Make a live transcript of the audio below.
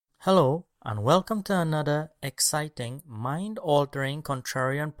Hello, and welcome to another exciting, mind-altering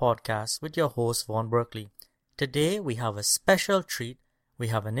contrarian podcast with your host, Vaughn Berkeley. Today, we have a special treat. We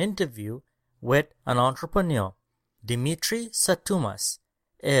have an interview with an entrepreneur. Dimitri Satoumas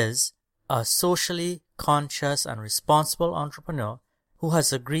is a socially conscious and responsible entrepreneur who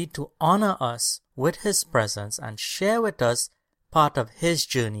has agreed to honor us with his presence and share with us part of his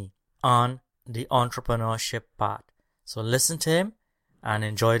journey on the entrepreneurship path. So listen to him and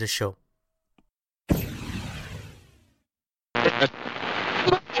enjoy the show.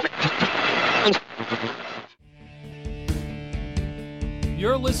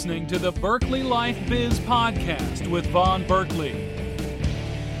 You're listening to the Berkeley Life Biz Podcast with Vaughn Berkeley.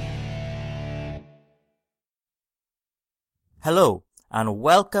 Hello, and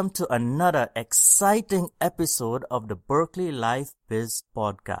welcome to another exciting episode of the Berkeley Life Biz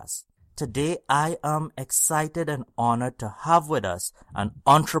Podcast. Today, I am excited and honored to have with us an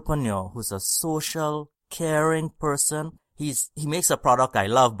entrepreneur who's a social, caring person. He makes a product I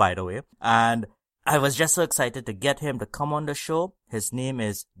love, by the way, and I was just so excited to get him to come on the show. His name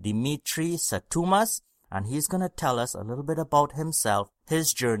is Dimitri Satoumas, and he's going to tell us a little bit about himself,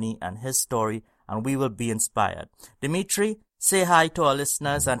 his journey, and his story, and we will be inspired. Dimitri, say hi to our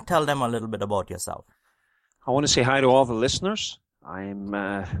listeners and tell them a little bit about yourself. I want to say hi to all the listeners. I'm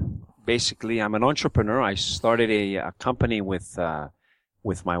an entrepreneur. I started a company with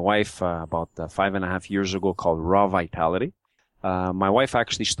my wife about 5.5 years ago called Raw Vitality. My wife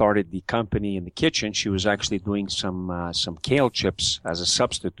actually started the company in the kitchen. She was actually doing some kale chips as a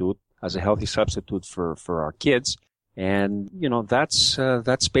substitute, as a healthy substitute for our kids. And,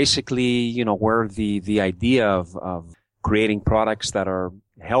 that's basically, where the idea of creating products that are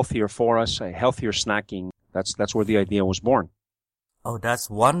healthier for us, a healthier snacking, that's where the idea was born. Oh, that's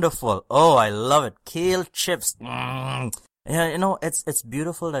wonderful. Oh, I love it. Kale chips. Yeah, it's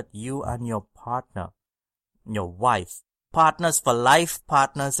beautiful that you and your partner, your wife, partners for life,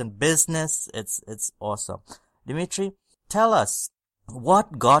 partners in business. It's awesome. Dimitri, tell us,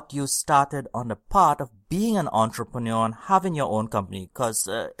 what got you started on the path of being an entrepreneur and having your own company? Because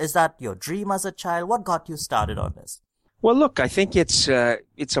is that your dream as a child? What got you started on this? Well, look, I think it's a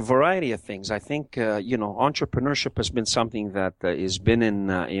variety of things. I think, entrepreneurship has been something that has been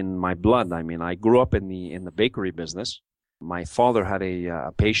in my blood. I mean, I grew up in the bakery business. My father had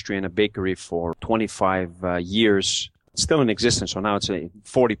a pastry and a bakery for 25 years. It's still in existence. So now it's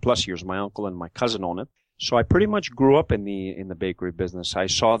 40 plus years. My uncle and my cousin own it. So I pretty much grew up in the bakery business. I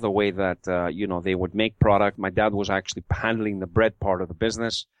saw the way that, they would make product. My dad was actually handling the bread part of the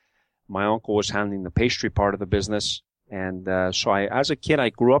business. My uncle was handling the pastry part of the business. And so as a kid, I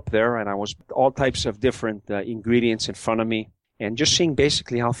grew up there, and I was all types of different ingredients in front of me, and just seeing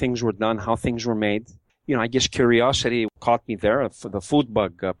basically how things were done, how things were made. I guess curiosity caught me there. The food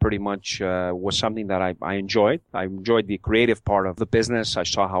bug pretty much was something that I enjoyed. I enjoyed the creative part of the business. I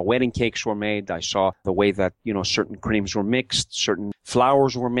saw how wedding cakes were made. I saw the way that, certain creams were mixed, certain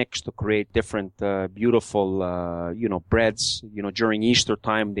flours were mixed to create different beautiful, breads. During Easter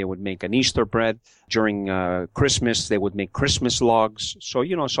time, they would make an Easter bread. During Christmas, they would make Christmas logs. So,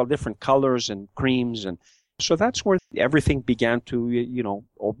 saw different colors and creams. And so that's where everything began to,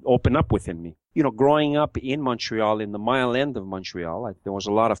 open up within me. Growing up in Montreal, in the Mile End of Montreal, there was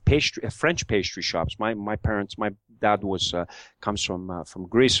a lot of French pastry shops. My dad comes from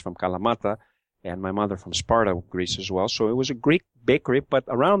Greece, from Kalamata, and my mother from Sparta, Greece as well. So it was a Greek bakery, but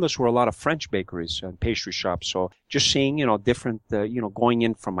around us were a lot of French bakeries and pastry shops. So just seeing, different, going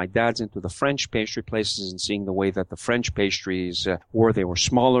in from my dad's into the French pastry places and seeing the way that the French pastries they were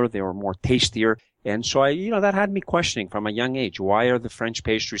smaller, they were more tastier. And so that had me questioning from a young age, why are the French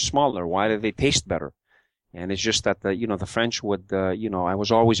pastries smaller? Why do they taste better? And it's just that, the French would, I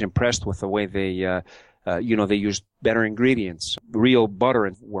was always impressed with the way they used better ingredients, real butter,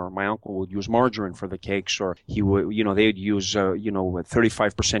 where my uncle would use margarine for the cakes, or he would, they'd use,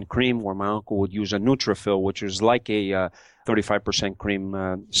 35% cream, where my uncle would use a Nutrafil, which is like a 35%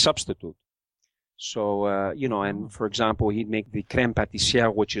 cream substitute. So, and for example, he'd make the crème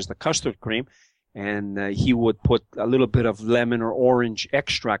pâtissière, which is the custard cream, and he would put a little bit of lemon or orange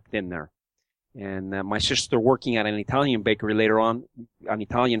extract in there. And my sister, working at an Italian bakery later on, an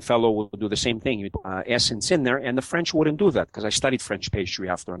Italian fellow would do the same thing. He'd put essence in there, and the French wouldn't do that, because I studied French pastry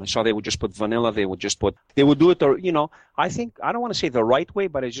after, and I saw they would just put vanilla. They would do it, I think, I don't want to say the right way,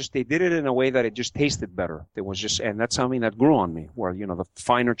 but they did it in a way that it just tasted better. It was just, and that's something that grew on me, where, the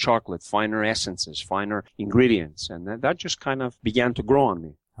finer chocolate, finer essences, finer ingredients, and that just kind of began to grow on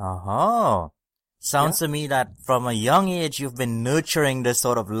me. Uh-huh. Sounds to me that from a young age, you've been nurturing this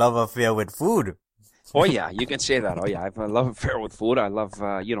sort of love affair with food. Oh yeah, you can say that. Oh yeah, I have a love affair with food. I love,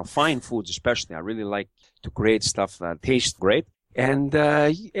 fine foods especially. I really like to create stuff that tastes great. And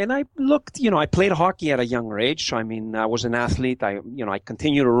I looked, I played hockey at a younger age. So, I mean, I was an athlete. I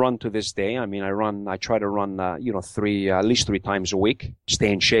continue to run to this day. I mean, I try to run, at least 3 times a week,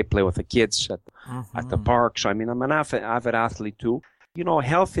 stay in shape, play with the kids at the park. So, I mean, I'm an avid athlete too.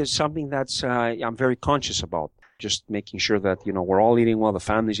 Health is something that's, I'm very conscious about. Just making sure that, we're all eating well, the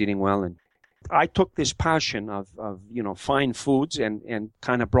family's eating well. And I took this passion of fine foods and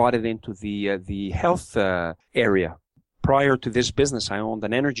kind of brought it into the health area. Prior to this business, I owned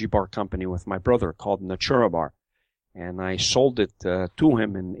an energy bar company with my brother called Natura Bar. And I sold it to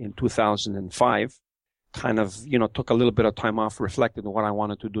him in 2005. Kind of, took a little bit of time off, reflected on what I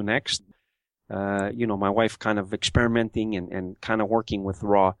wanted to do next. My wife kind of experimenting and kind of working with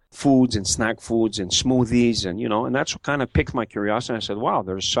raw foods and snack foods and smoothies and that's what kind of piqued my curiosity. I said, wow,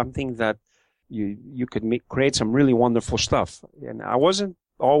 there's something that you could create some really wonderful stuff. And I wasn't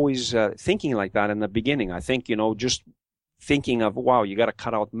always thinking like that in the beginning. I think, just thinking of, wow, you got to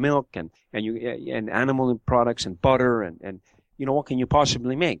cut out milk and animal products and butter and what can you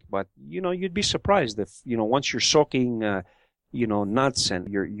possibly make? But, you'd be surprised if, once you're soaking, nuts and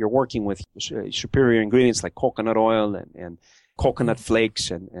you're working with superior ingredients like coconut oil and coconut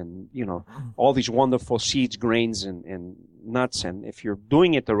flakes and all these wonderful seeds, grains and nuts. And if you're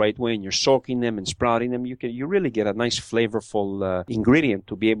doing it the right way and you're soaking them and sprouting them, you really get a nice flavorful ingredient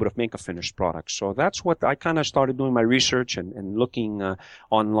to be able to make a finished product. So that's what I kind of started doing my research and looking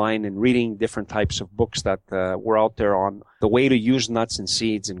online and reading different types of books that were out there on the way to use nuts and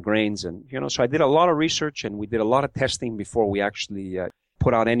seeds and grains. And, so I did a lot of research and we did a lot of testing before we actually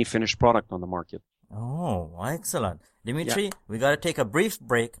put out any finished product on the market. Oh, excellent. Dimitri, we got to take a brief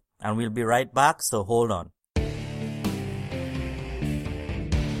break and we'll be right back, so hold on.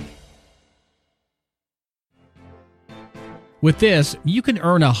 With this, you can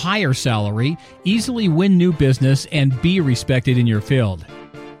earn a higher salary, easily win new business, and be respected in your field.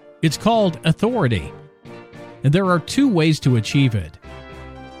 It's called authority. And there are 2 ways to achieve it.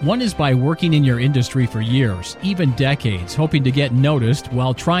 One is by working in your industry for years, even decades, hoping to get noticed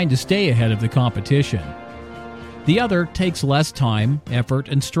while trying to stay ahead of the competition. The other takes less time, effort,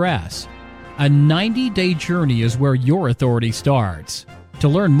 and stress. A 90-day journey is where your authority starts. To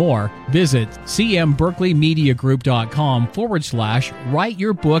learn more, visit cmberkeleymediagroup.com/write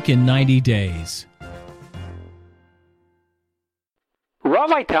your book in 90 days. Raw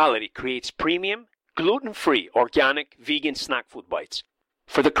Vitality creates premium, gluten-free, organic, vegan snack food bites.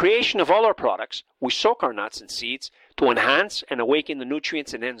 For the creation of all our products, we soak our nuts and seeds to enhance and awaken the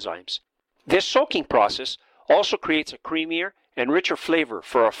nutrients and enzymes. This soaking process also creates a creamier and richer flavor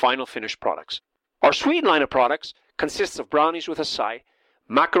for our final finished products. Our sweet line of products consists of brownies with acai,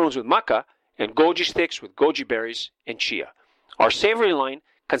 macaroons with maca, and goji sticks with goji berries and chia. Our savory line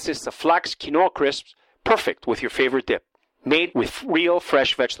consists of flax quinoa crisps, perfect with your favorite dip, made with real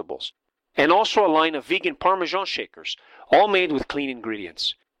fresh vegetables. And also a line of vegan Parmesan shakers, all made with clean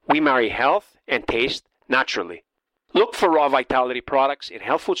ingredients. We marry health and taste naturally. Look for Raw Vitality products in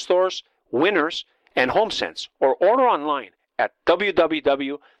health food stores, Winners, and HomeSense, or order online at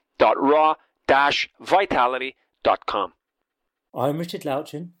www.raw-vitality.com. I'm Richard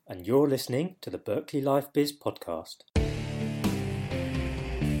Louchin, and you're listening to the Berkeley Life Biz podcast.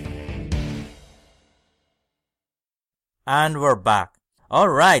 And we're back.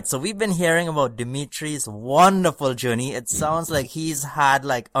 Alright, so we've been hearing about Dimitri's wonderful journey. It sounds like he's had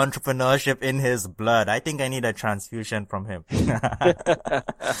entrepreneurship in his blood. I think I need a transfusion from him.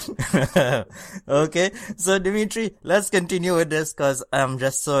 Okay, so Dimitri, let's continue with this because I'm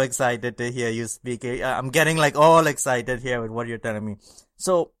just so excited to hear you speak. I'm getting all excited here with what you're telling me.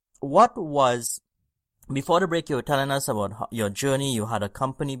 So before the break, you were telling us about your journey. You had a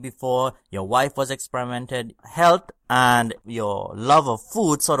company before, your wife was experimented, health and your love of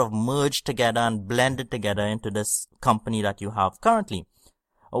food sort of merged together and blended together into this company that you have currently.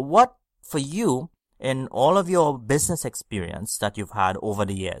 What, for you, in all of your business experience that you've had over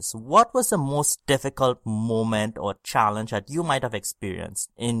the years, what was the most difficult moment or challenge that you might have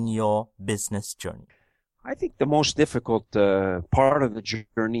experienced in your business journey? I think the most difficult part of the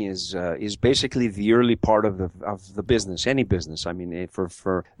journey is basically the early part of the business, any business. I mean,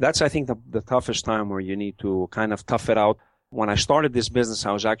 for that's I think the toughest time where you need to kind of tough it out. When I started this business,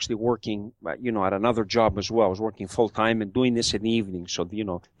 I was actually working, at another job as well. I was working full time and doing this in the evening. So,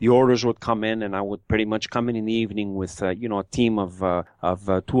 the orders would come in and I would pretty much come in the evening with, a team of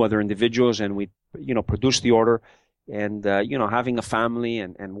 2 other individuals and we'd, produce the order. And, having a family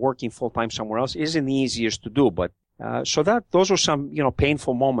and working full time somewhere else isn't the easiest to do. But So those were some,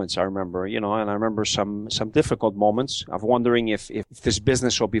 painful moments I remember, and I remember some difficult moments of wondering if this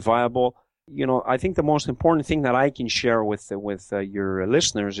business will be viable. I think the most important thing that I can share with your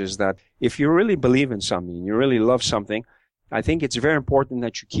listeners is that if you really believe in something, you really love something, I think it's very important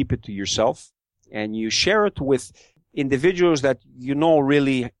that you keep it to yourself and you share it with individuals that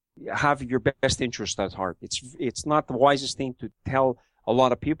really have your best interest at heart. It's not the wisest thing to tell a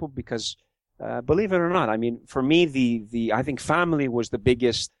lot of people because believe it or not, I mean, for me, I think family was the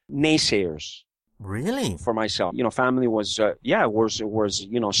biggest naysayers. Really? For myself, family was,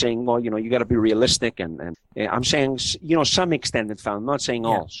 saying, well, you got to be realistic, and I'm saying, some extended family, I'm not saying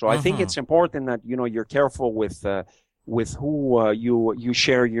all. So I think it's important that you're careful with who you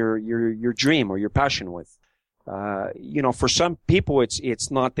share your dream or your passion with. For some people,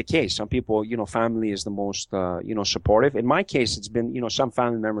 it's not the case. Some people, family is the most, supportive. In my case, it's been, some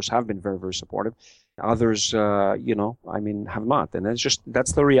family members have been very, very supportive. Others, have not. And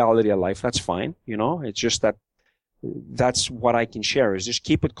that's the reality of life. That's fine. It's just that's what I can share is just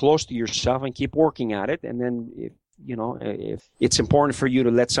keep it close to yourself and keep working at it. And then, if it's important for you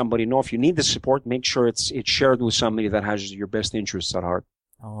to let somebody know if you need the support, make sure it's shared with somebody that has your best interests at heart.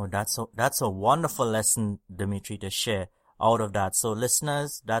 Oh, that's a wonderful lesson, Dimitri, to share out of that. So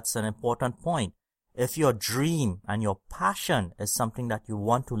listeners, that's an important point. If your dream and your passion is something that you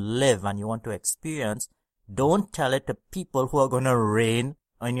want to live and you want to experience, don't tell it to people who are going to rain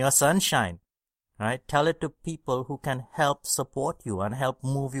on your sunshine, right? Tell it to people who can help support you and help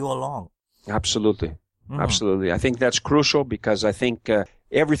move you along. Absolutely. Absolutely. I think that's crucial because I think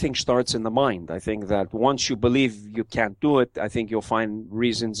everything starts in the mind. I think that once you believe you can't do it, I think you'll find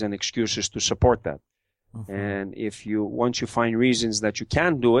reasons and excuses to support that. And once you find reasons that you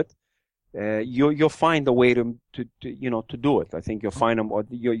can do it, you'll find a way to do it. I think you'll find them, or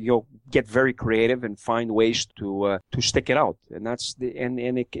you'll get very creative and find ways to stick it out. And that's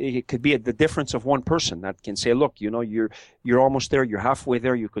it could be the difference of one person that can say, look, you're almost there, you're halfway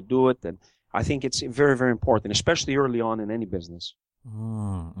there, you could do it. And I think it's very, very important, especially early on in any business.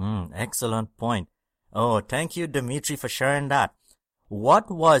 Excellent point. Oh, thank you, Dimitri, for sharing that.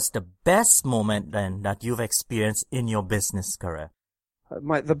 What was the best moment then that you've experienced in your business career?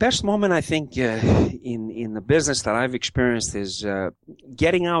 The best moment, I think, in the business that I've experienced is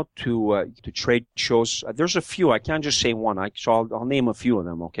getting out to trade shows. There's a few. I can't just say one. So I'll name a few of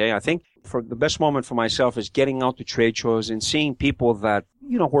them. Okay. I think for the best moment for myself is getting out to trade shows and seeing people that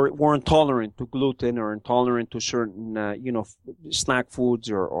were intolerant to gluten or intolerant to certain snack foods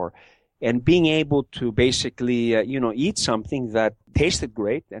and being able to basically eat something that tasted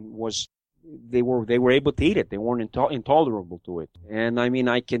great and they were able to eat it. They weren't intolerable to it. And I mean,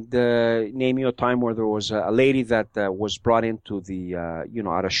 I could name you a time where there was a lady that was brought into the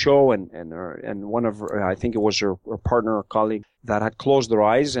at a show, and one of her, I think it was her partner or colleague, that had closed their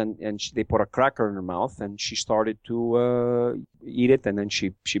eyes and they put a cracker in her mouth and she started to eat it, and then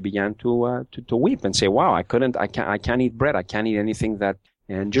she began to weep and say, "Wow, I can't eat bread. I can't eat anything that."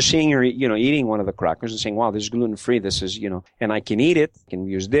 And just seeing her, eating one of the crackers and saying, "Wow, this is gluten-free. This is, and I can eat it. I can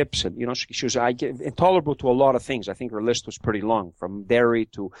use dips." And, she was intolerable to a lot of things. I think her list was pretty long, from dairy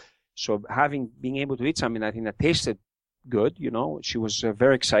to, so being able to eat something, I think that tasted good, she was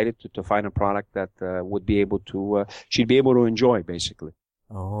very excited to find a product that would be able to, she'd be able to enjoy, basically.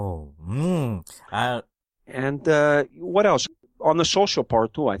 Oh, And what else? On the social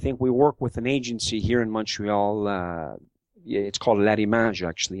part, too, I think we work with an agency here in Montreal, it's called L'Image,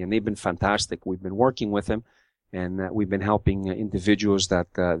 actually, and they've been fantastic. We've been working with them, and we've been helping individuals that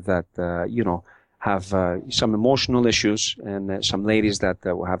have some emotional issues, and some ladies that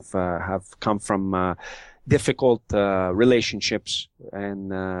have come from difficult relationships,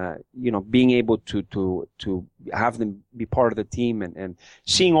 and being able to have them be part of the team, and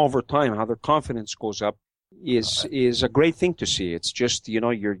seeing over time how their confidence goes up is a great thing to see. It's just,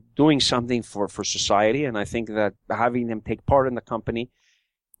 you're doing something for society, and I think that having them take part in the company.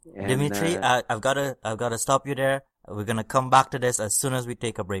 Dimitri, I've got to stop you there. We're going to come back to this as soon as we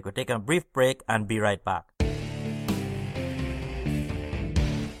take a break. We're taking a brief break and be right back.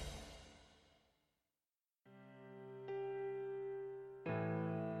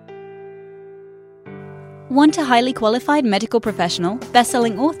 Want a highly qualified medical professional,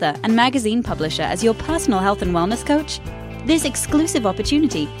 best-selling author, and magazine publisher as your personal health and wellness coach? This exclusive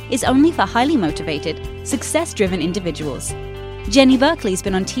opportunity is only for highly motivated, success-driven individuals. Jenny Berkeley's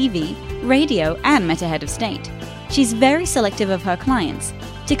been on TV, radio, and met a head of state. She's very selective of her clients.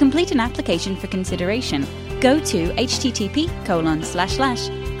 To complete an application for consideration, go to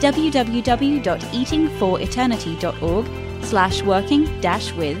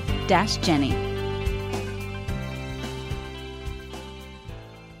http://www.eatingforeternity.org/working-with-Jenny.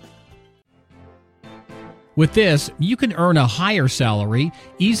 With this, you can earn a higher salary,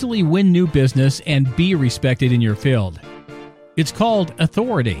 easily win new business, and be respected in your field. It's called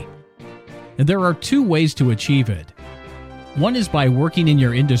authority. And there are two ways to achieve it. One is by working in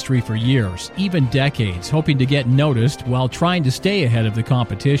your industry for years, even decades, hoping to get noticed while trying to stay ahead of the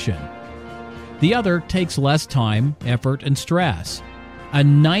competition. The other takes less time, effort, and stress. A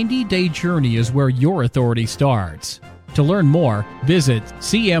 90-day journey is where your authority starts. To learn more, visit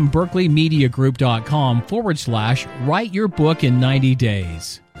cmberkeley.mediagroup.com/write your book in 90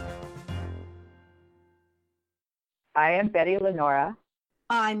 days. I am Betty Lenora.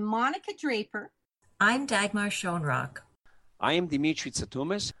 I'm Monica Draper. I'm Dagmar Schoenrock. I am Dimitri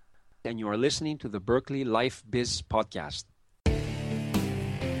Tsatoumis, and you are listening to the Berkeley Life Biz Podcast.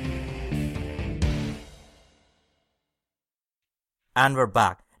 And we're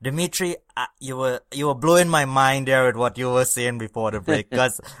back. Dimitri, you were blowing my mind there with what you were saying before the break,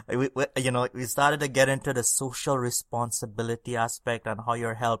 because we started to get into the social responsibility aspect and how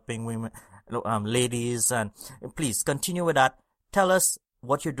you're helping women, ladies, and please continue with that. Tell us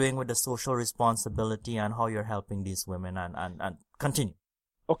what you're doing with the social responsibility and how you're helping these women, and continue.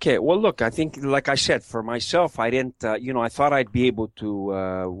 Okay, well, look, I think, like I said, for myself, I didn't, I thought I'd be able to,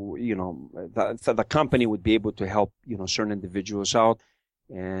 the company would be able to help, certain individuals out.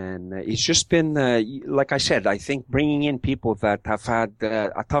 And it's just been, like I said, I think bringing in people that have had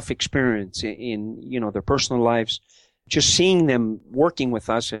a tough experience in, their personal lives, just seeing them working with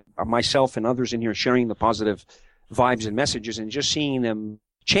us, myself and others in here, sharing the positive vibes and messages, and just seeing them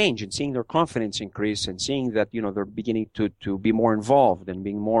change and seeing their confidence increase and seeing that, they're beginning to be more involved and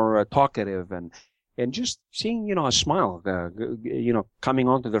being more talkative and just seeing, a smile, coming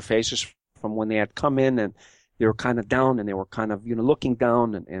onto their faces from when they had come in and they were kind of down and they were kind of, looking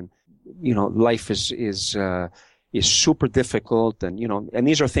down and life is super difficult. And, and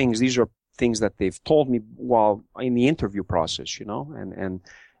these are things that they've told me while in the interview process, and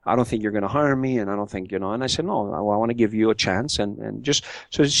I don't think you're going to hire me, and I don't think, and I said, no, I want to give you a chance. And just,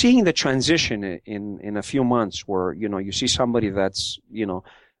 so seeing the transition in a few months where, you see somebody that's,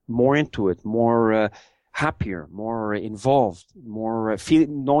 more into it, more, happier, more involved, more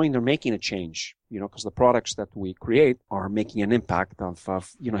knowing they're making a change, because the products that we create are making an impact of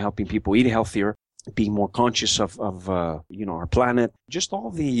helping people eat healthier, being more conscious of our planet, just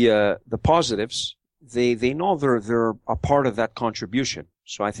all the positives. They know they're a part of that contribution.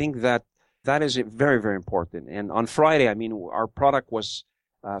 So I think that is very, very important. And on Friday, our product was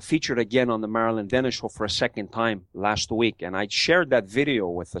featured again on the Marilyn Denis Show for a second time last week. And I shared that video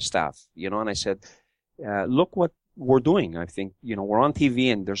with the staff, and I said, look what we're doing. I think, we're on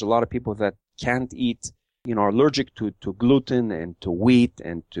TV and there's a lot of people that can't eat, are allergic to gluten and to wheat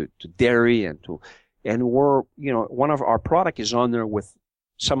and to dairy and we're, one of our product is on there with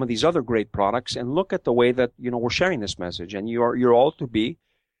some of these other great products, and look at the way that, we're sharing this message, and you're all to be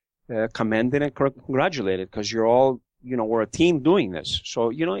commended and congratulated, because you're all, we're a team doing this.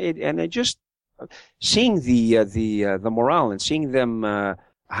 So, it just seeing the morale and seeing them,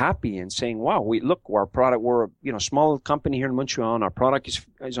 happy and saying, wow, our product, we're a small company here in Montreal, and our product is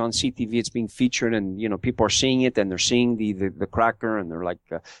on CTV, it's being featured, and people are seeing it, and they're seeing the cracker, and they're like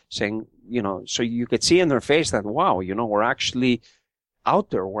saying, so you could see in their face that, wow, we're actually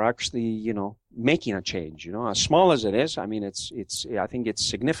out there, we're actually making a change, as small as it is. I think it's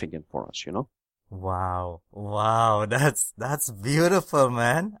significant for us. Wow, that's beautiful,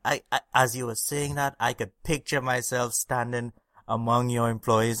 man. I as you were saying that, I could picture myself standing among your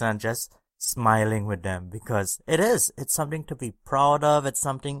employees and just smiling with them, because it's something to be proud of. It's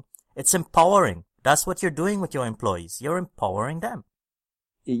empowering. That's what you're doing with your employees. You're empowering them.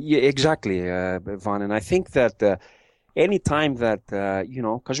 Yeah, exactly, Vaughn. And I think that, any time that,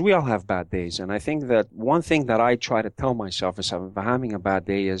 cause we all have bad days. And I think that one thing that I try to tell myself is, if I'm having a bad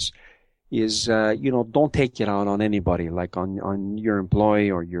day is, don't take it out on anybody, like on your employee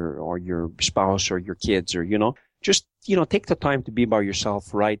or your spouse or your kids, or, just, take the time to be by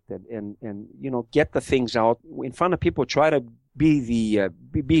yourself, right? And get the things out in front of people. Try to be the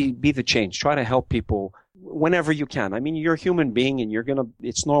change. Try to help people whenever you can. You're a human being, and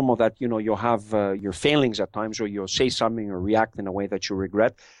it's normal that, you'll have your failings at times, or you'll say something or react in a way that you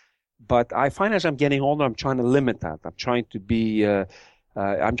regret. But I find as I'm getting older, I'm trying to limit that. I'm trying to be,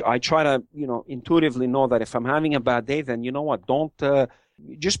 I try to, intuitively know that if I'm having a bad day, then don't,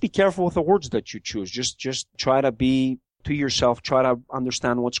 just be careful with the words that you choose. Just try to be to yourself, try to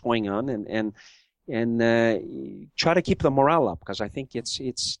understand what's going on, and try to keep the morale up, because I think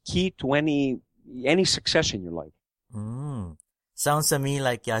it's key to any success in your life. Sounds to me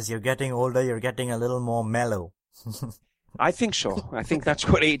like as you're getting older, you're getting a little more mellow. I think so. I think that's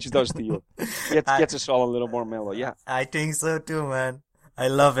what age does to you. Gets us all a little more mellow. Yeah. I think so too, man. I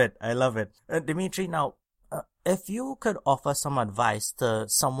love it. Dimitri, now, if you could offer some advice to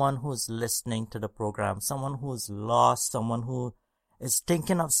someone who's listening to the program, someone who's lost, someone who is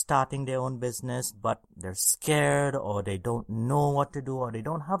thinking of starting their own business, but they're scared, or they don't know what to do, or they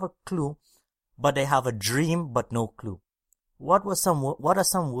don't have a clue, but they have a dream but no clue. What are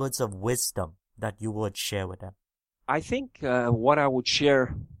some words of wisdom that you would share with them? I think what I would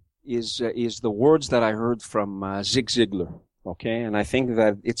share is the words that I heard from Zig Ziglar. Okay, and I think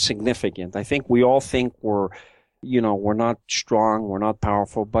that it's significant. I think we all think we're not strong, we're not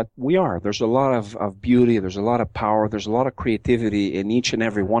powerful, but we are. There's a lot of beauty, there's a lot of power, there's a lot of creativity in each and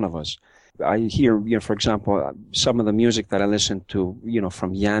every one of us. I hear, for example, some of the music that I listen to,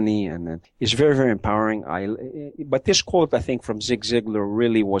 from Yanni, and is very, very empowering. But this quote, I think, from Zig Ziglar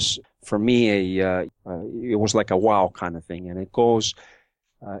really was, for me, it was like a wow kind of thing. And it goes,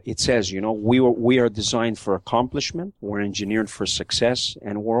 it says, we are designed for accomplishment, we're engineered for success,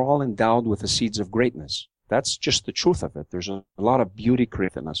 and we're all endowed with the seeds of greatness. That's just the truth of it. There's a lot of beauty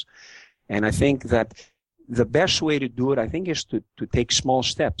created in us. And I think that the best way to do it, I think, is to take small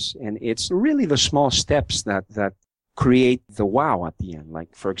steps. And it's really the small steps that create the wow at the end.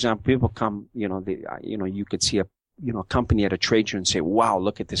 Like, for example, people come, you could see a company at a trade show and say, wow,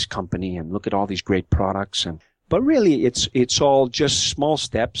 look at this company and look at all these great products. But really, it's all just small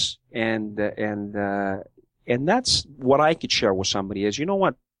steps. And that's what I could share with somebody is, you know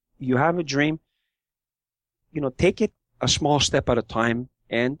what? You have a dream. Take it a small step at a time,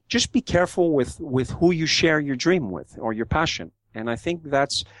 and just be careful with who you share your dream with or your passion. And I think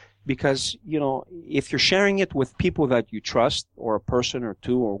that's because, if you're sharing it with people that you trust, or a person or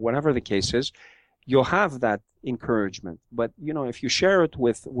two, or whatever the case is, you'll have that encouragement. But, if you share it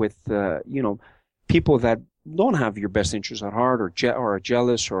with people that don't have your best interests at heart, or are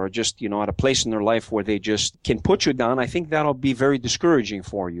jealous, or are just, at a place in their life where they just can put you down, I think that'll be very discouraging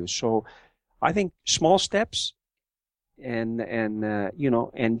for you. So I think small steps and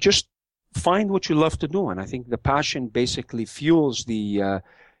just find what you love to do. And I think the passion basically fuels you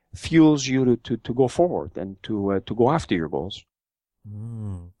to go forward and to go after your goals.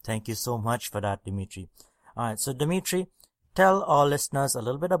 Thank you so much for that, Dimitri. All right. So Dimitri, tell our listeners a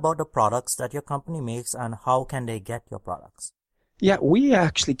little bit about the products that your company makes and how can they get your products. Yeah, we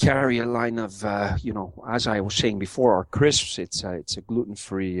actually carry a line of, as I was saying before, our crisps. It's a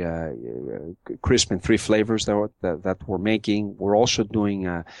gluten-free crisp in 3 flavors that we're making. We're also doing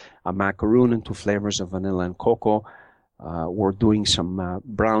a macaroon in 2 flavors of vanilla and cocoa. We're doing some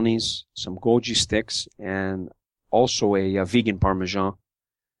brownies, some goji sticks, and also a vegan parmesan.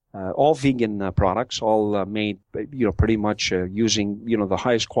 All vegan products, all made, pretty much using, the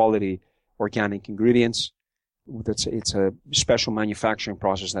highest quality organic ingredients. It's a special manufacturing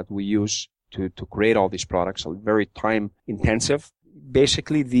process that we use to create all these products. Very time intensive.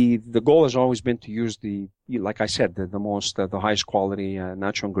 Basically, the goal has always been to use like I said, the highest quality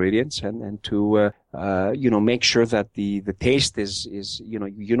natural ingredients, and to make sure that the taste is it's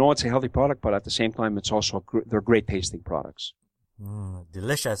a healthy product, but at the same time it's also they're great tasting products.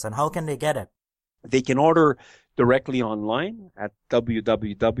 Delicious. And how can they get it? They can order directly online at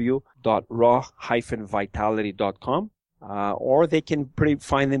www.raw-vitality.com, or they can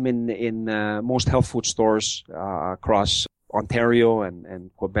find them in most health food stores across Ontario and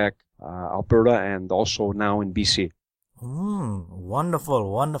Quebec, Alberta, and also now in BC.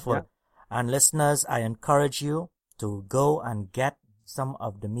 Wonderful. Yeah. And listeners, I encourage you to go and get some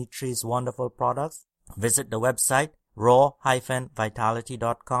of Dimitri's wonderful products. Visit the website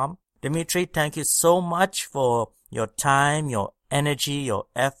raw-vitality.com. Dimitri, thank you so much for your time, your energy, your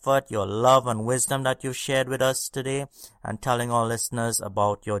effort, your love and wisdom that you shared with us today, and telling our listeners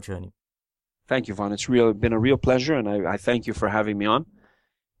about your journey. Thank you, Vaughn. It's been a real pleasure, and I thank you for having me on.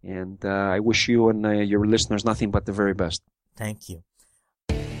 And I wish you and your listeners nothing but the very best. Thank you.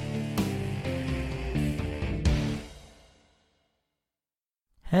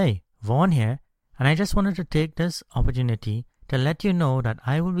 Hey, Vaughn here, and I just wanted to take this opportunity to let you know that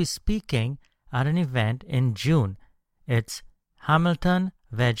I will be speaking at an event in June. It's Hamilton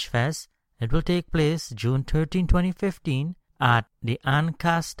Veg Fest. It will take place June 13, 2015 at the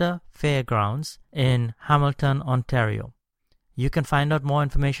Ancaster Fairgrounds in Hamilton, Ontario. You can find out more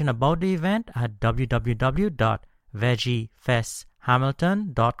information about the event at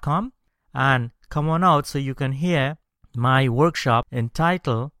www.veggiefesthamilton.com and come on out so you can hear my workshop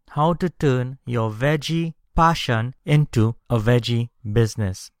entitled How to Turn Your Veggie Passion into a Veggie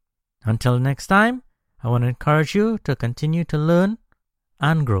Business. Until next time, I want to encourage you to continue to learn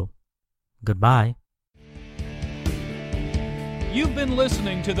and grow. Goodbye. You've been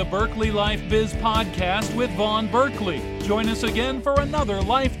listening to the Berkeley Life Biz Podcast with Vaughn Berkeley. Join us again for another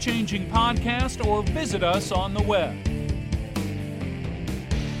life-changing podcast or visit us on the web.